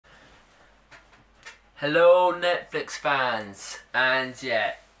Hello Netflix fans, and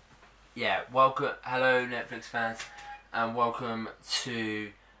welcome, hello Netflix fans, and welcome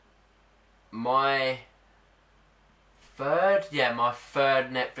to my third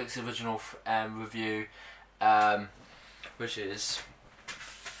Netflix original review, which is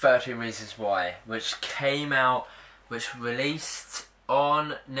 13 Reasons Why, which released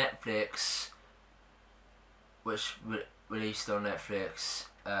on Netflix,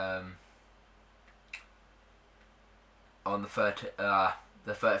 on the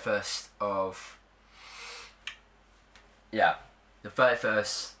 31st of the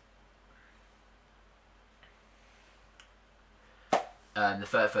 31st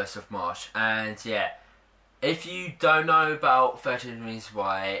of March. And if you don't know about 13 Reasons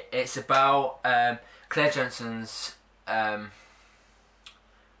Why, it's about Claire Jensen's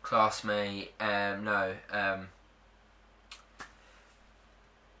classmate,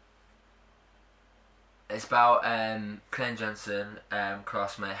 it's about Claire Jensen,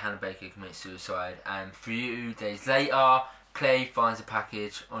 classmate Hannah Baker commits suicide, and a few days later, Clay finds a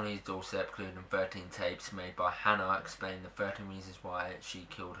package on his doorstep including 13 tapes made by Hannah explaining the 13 reasons why she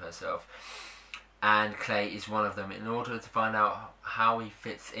killed herself. And Clay is one of them. In order to find out how he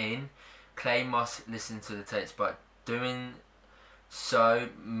fits in, Clay must listen to the tapes, but doing so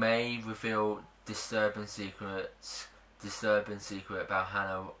may reveal disturbing secret about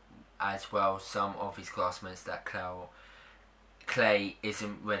Hannah, as well as some of his classmates that Clay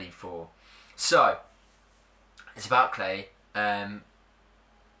isn't ready for. So it's about Clay. All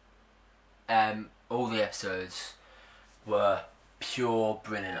the episodes were pure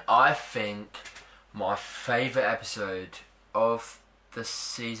brilliant. I think my favourite episode of the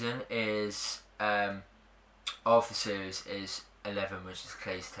season is of the series is 11, which is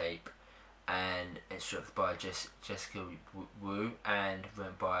Clay's tape, and it's directed by Jessica Wu and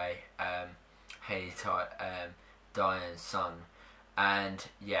written by Haley Diane's son, and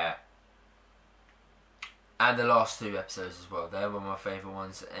and the last two episodes as well. They were my favourite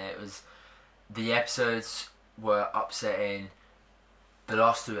ones. The episodes were upsetting. The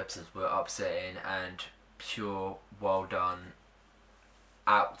last two episodes were upsetting and pure well done,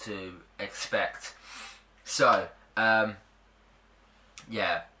 out to expect. So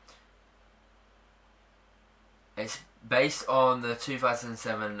it's based on the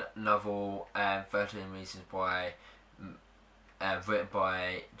 2007 novel 13 Reasons Why, written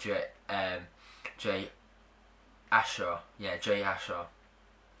by Jay Asher. Jay Asher.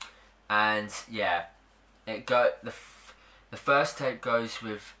 And the first tape goes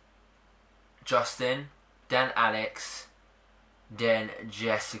with Justin, then Alex, then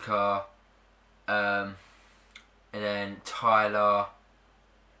Jessica, and then Tyler,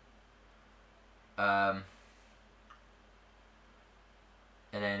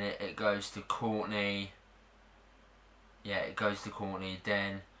 and then it goes to Courtney. It goes to Courtney.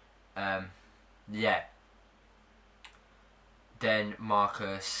 Then then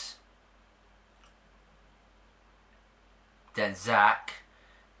Marcus, then Zach,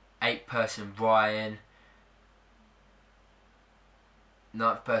 8th person Brian,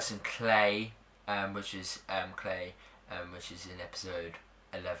 9th person Clay, which is which is in episode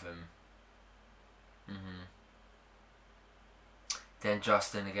 11. Then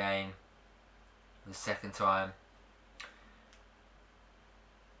Justin again, the second time.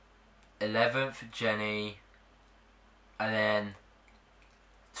 11th Jenny, and then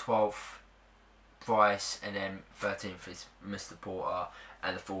 12th Bryce, and then 13th is Mr. Porter,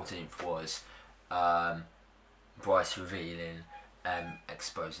 and the 14th was Bryce revealing,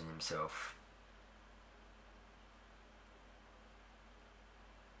 exposing himself.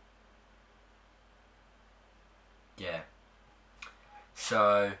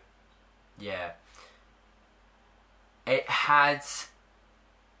 So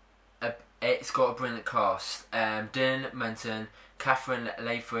it's got a brilliant cast. Dylan Menton, Catherine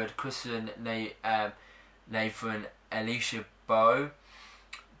Layford, Kristen Nathan, Alicia Bowe,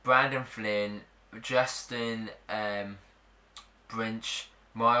 Brandon Flynn, Justin Brinch,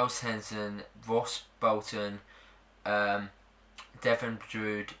 Miles Henson, Ross Bolton, Devon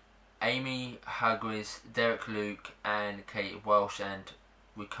Drude, Amy Hargreaves, Derek Luke, and Kate Welsh, and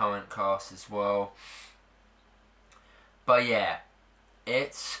recurrent cast as well. But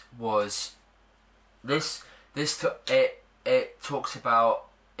it was it talks about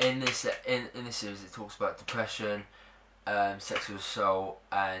in this series. It talks about depression, sexual assault,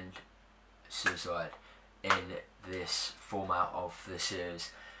 and suicide in this format of the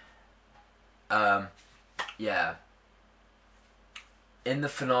series. In the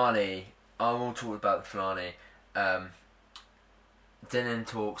finale, I will talk about the finale. Dylan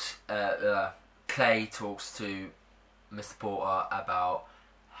talks. Clay talks to Mr. Porter about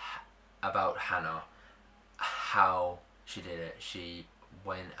Hannah, how she did it. She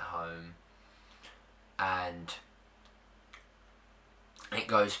went home, and it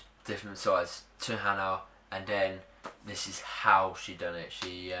goes different sides to Hannah, and then this is how she done it.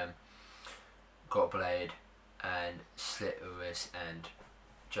 She got a blade and slit her wrist and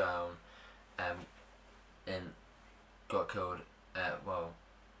drowned, and got killed.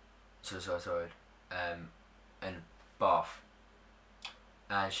 Suicide, in Bath.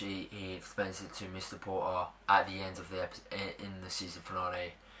 And he explains it to Mr. Porter at the end of the in the season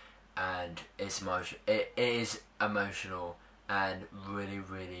finale, and it's it is emotional and really,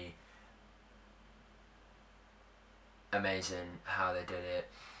 really amazing how they did it,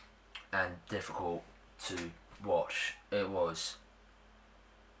 and difficult to watch. It was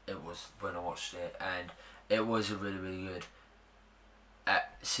when I watched it, and it was a really, really good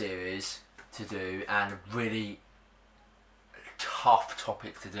series to do, and really tough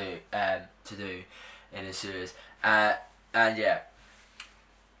topic to do in a series, and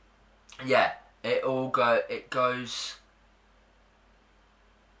it goes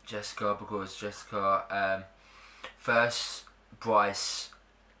Jessica, because Jessica first Bryce,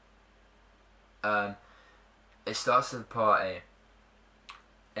 it starts at the party.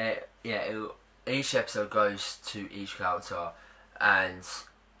 Each episode goes to each character, and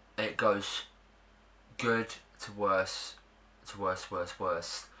it goes good to worse,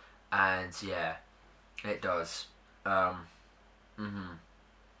 and yeah, it does.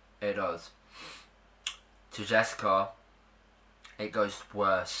 It does. To Jessica, it goes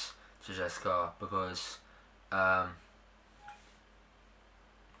worse to Jessica, because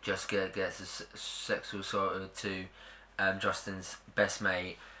Jessica gets a sexual assault to Justin's best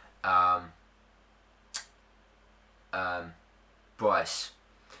mate, Bryce,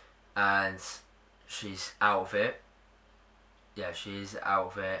 and she's out of it. Yeah, she's out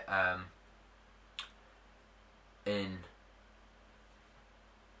of it. In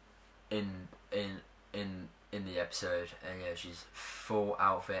the episode, and yeah, she's full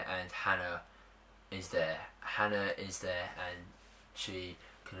out of it, and Hannah is there. And she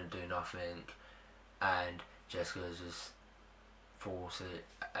couldn't do nothing, and Jessica just forced it,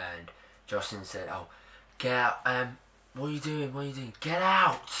 and Justin said, "Oh, get out! What are you doing? Get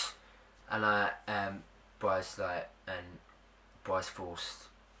out!" And Bryce forced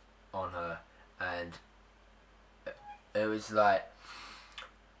on her, and it was like,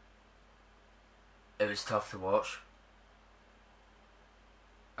 it was tough to watch.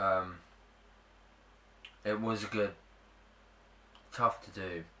 It was tough to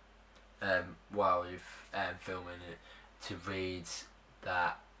do while you're filming it, to read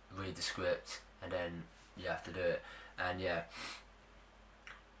the script, and then you have to do it, and yeah.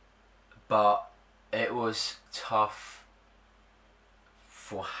 But it was tough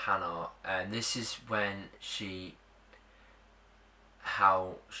for Hannah, and this is when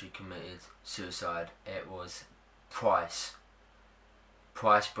how she committed suicide. It was Price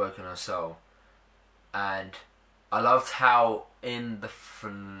broken her soul, and I loved how in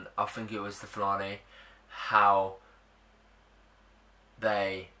I think it was the finale, how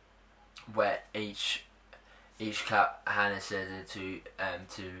where each Hannah said it to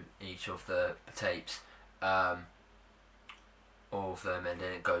each of the tapes, all of them, and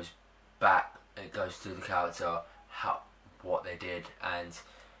then it goes to the character, what they did, and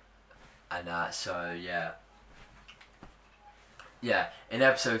that. So yeah, in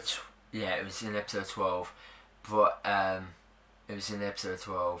episode it was in episode 12, but it was in episode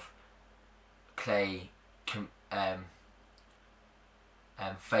 12. Clay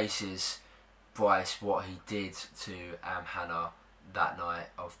faces Bryce what he did to Hannah that night,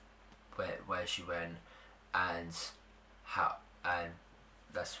 of where she went, and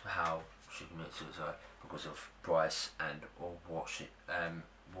that's how she committed suicide, because of Bryce and or what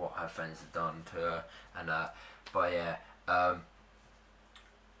her friends had done to her, and that. But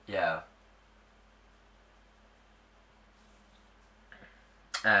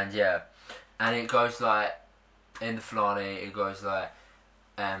and it goes like, in the finale, it goes like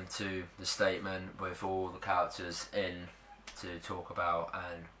to the statement with all the characters in to talk about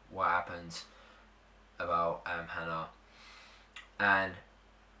and what happens about Hannah, and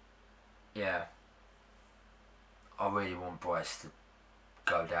yeah, I really want Bryce to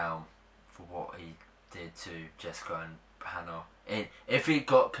go down for what he did to Jessica and Hannah. If he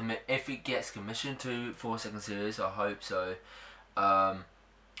gets commissioned for a second series, I hope so. The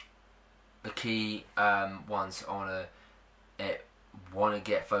key ones I wanna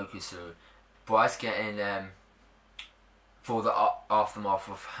get focused to Bryce getting for the aftermath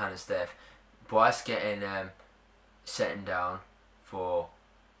of Hannah's death. Bryce getting setting down for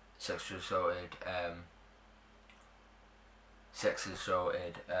sexually assaulted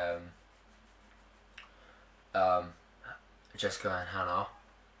Jessica and Hannah.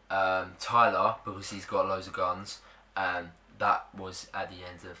 Tyler, because he's got loads of guns. That was at the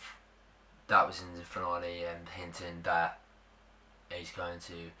end of, that was in the finale, and hinting that he's going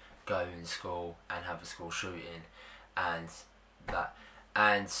to go in school and have a school shooting, and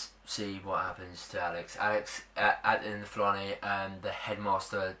see what happens to Alex. Alex, at the end of the finale, the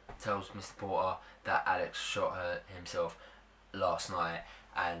headmaster tells Mr. Porter that Alex shot himself last night,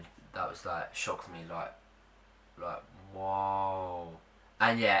 and that was like, shocked me, like whoa.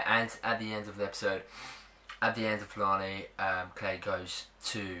 And yeah, and at the end of the episode, at the end of finale, Clay goes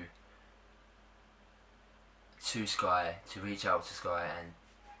to Sky, to reach out to Sky and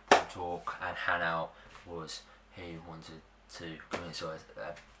talk and hang out, was he wanted to commit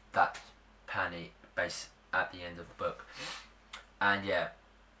suicide. That panic base at the end of the book. And yeah,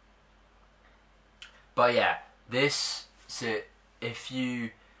 but yeah, this series,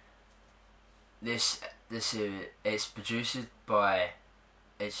 it's produced by,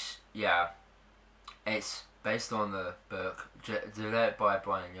 it's based on the book, directed by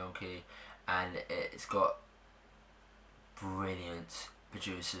Brian Yonke, and it's got brilliant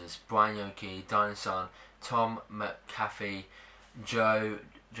producers: Brian Yonke, Diane Sun, Tom McAfee, Joe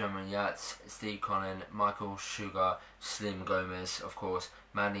Yates, Steve Connon, Michael Sugar, Slim Gomez, of course,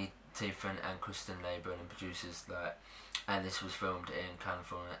 Mandy Tiefin and Kristen Labour, and producers and this was filmed in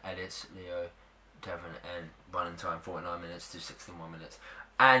California. Edits Leo Devon, and running time 49 minutes to 61 minutes.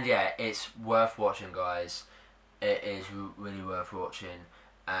 And yeah, it's worth watching, guys. It is really worth watching,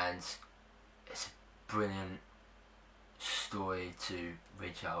 and it's a brilliant story to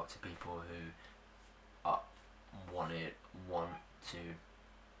reach out to people who want to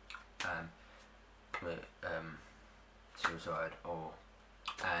commit suicide,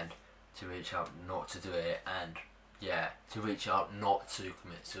 and to reach out not to do it, and yeah, to reach out not to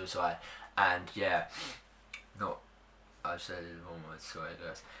commit suicide, and yeah, I've said it one word, sorry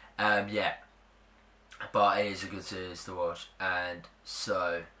guys. Yeah, but it is a good series to watch, and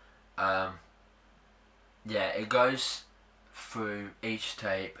so yeah, it goes through each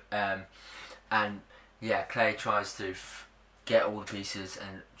tape, and yeah, Clay tries to get all the pieces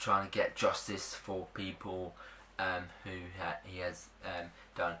and trying to get justice for people who he has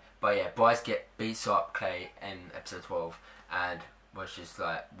done. But yeah, Bryce beats up Clay in episode 12, and was just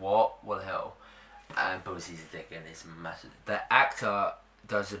like, what the hell? Because he's a dick and it's massive. The actor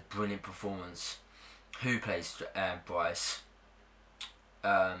does a brilliant performance. Who plays Bryce?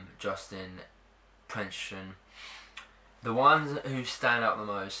 Justin Prenshon. The ones who stand out the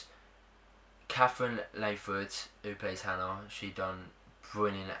most: Catherine Layford, who plays Hannah. She done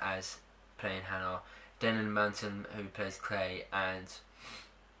brilliant as playing Hannah. Denon Manton, who plays Clay, and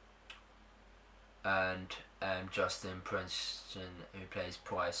Justin Prenshon, who plays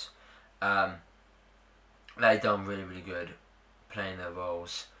Bryce. They done really good playing their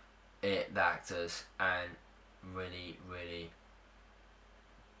roles, the actors, and really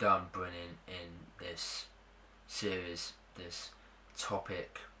done brilliant in this series, this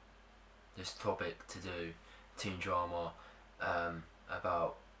topic to do, teen drama,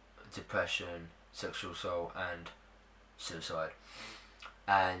 about depression, sexual assault and suicide.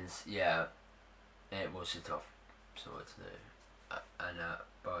 And yeah, it was a tough sort to do,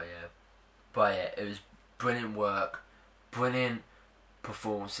 but yeah, it was brilliant work, brilliant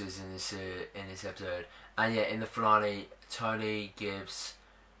performances in this episode. And yeah, in the finale, Tony Gibbs,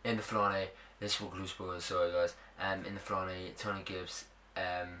 in the finale, this will include spoilers, sorry guys. In the finale, Tony Gibbs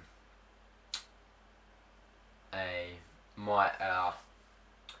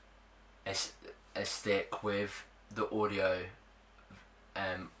a stick with the audio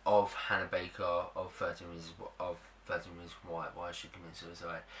of Hannah Baker of 13 Reasons Why She Committed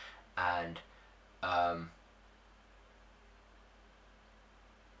Suicide, and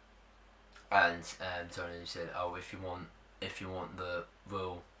Tony said, "Oh, if you want the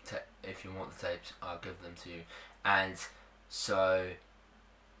tapes, I'll give them to you." And so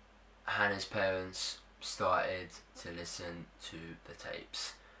Hannah's parents started to listen to the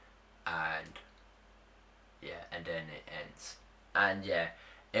tapes, and yeah, and then it ends. And yeah,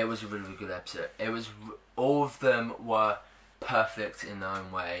 it was a really good episode. It was, all of them were perfect in their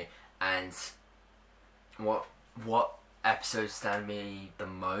own way. And what episode stand me the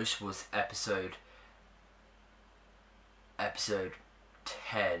most was episode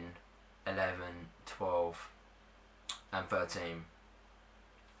 10, 11, 12 and 13,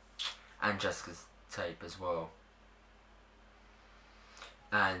 and Jessica's tape as well.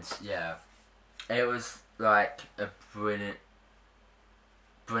 And yeah, it was like a brilliant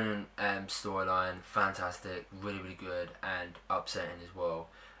storyline, fantastic, really good, and upsetting as well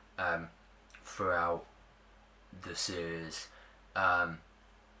throughout the series.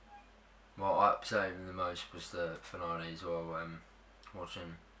 What upset me the most was the finale as well.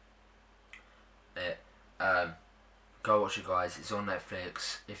 Watching it, go watch it, guys. It's on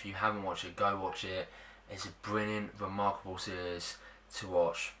Netflix. If you haven't watched it, go watch it. It's a brilliant, remarkable series to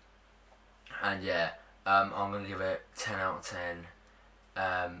watch. And yeah, I'm gonna give it 10 out of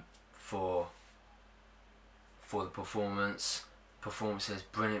 10 for the performances,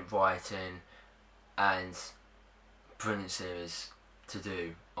 brilliant writing, and brilliant series to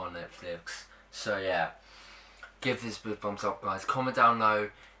do on Netflix. So yeah, give this a big thumbs up, guys. Comment down below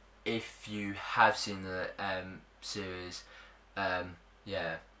if you have seen the series.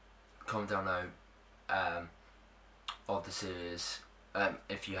 Yeah, comment down below of the series.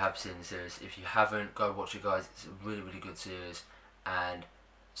 If you have seen the series. If you haven't, go watch it, guys. It's a really good series. And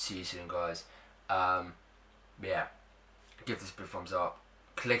see you soon, guys. Yeah, give this a big thumbs up.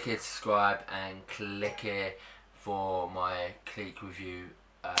 Click it, subscribe, and click it for my Clique review.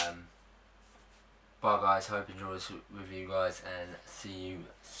 Bye, guys. Hope you enjoy this review, guys, and see you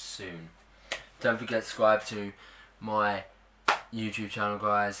soon. Don't forget to subscribe to my YouTube channel,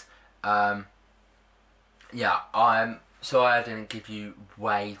 guys. Yeah, I'm sorry I didn't give you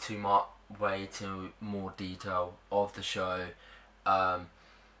way too more detail of the show,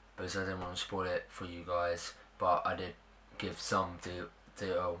 because I didn't want to spoil it for you guys. But I did give some deal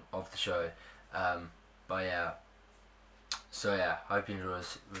of the show. But yeah. So yeah, hope you enjoy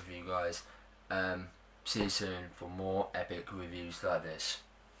this review, guys. See you soon for more epic reviews like this.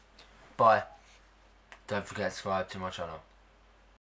 Bye. Don't forget to subscribe to my channel.